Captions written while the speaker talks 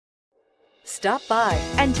Stop by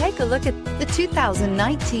and take a look at the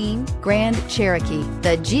 2019 Grand Cherokee.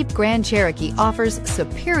 The Jeep Grand Cherokee offers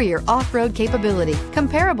superior off-road capability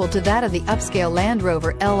comparable to that of the upscale Land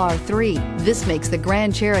Rover LR3. This makes the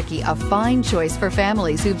Grand Cherokee a fine choice for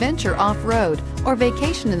families who venture off-road or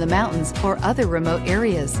vacation in the mountains or other remote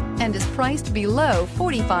areas, and is priced below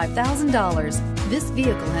 $45,000. This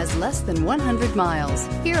vehicle has less than 100 miles.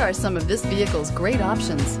 Here are some of this vehicle's great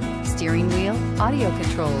options: steering wheel audio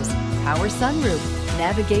controls, power sunroof,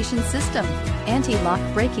 navigation system, anti-lock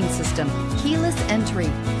braking system, keyless entry,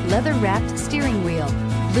 leather-wrapped steering wheel,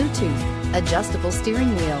 Bluetooth, adjustable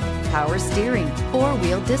steering wheel, power steering,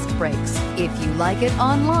 four-wheel disc brakes. If you like it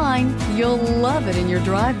online, you'll love it in your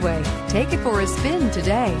driveway. Take it for a spin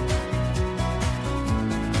today.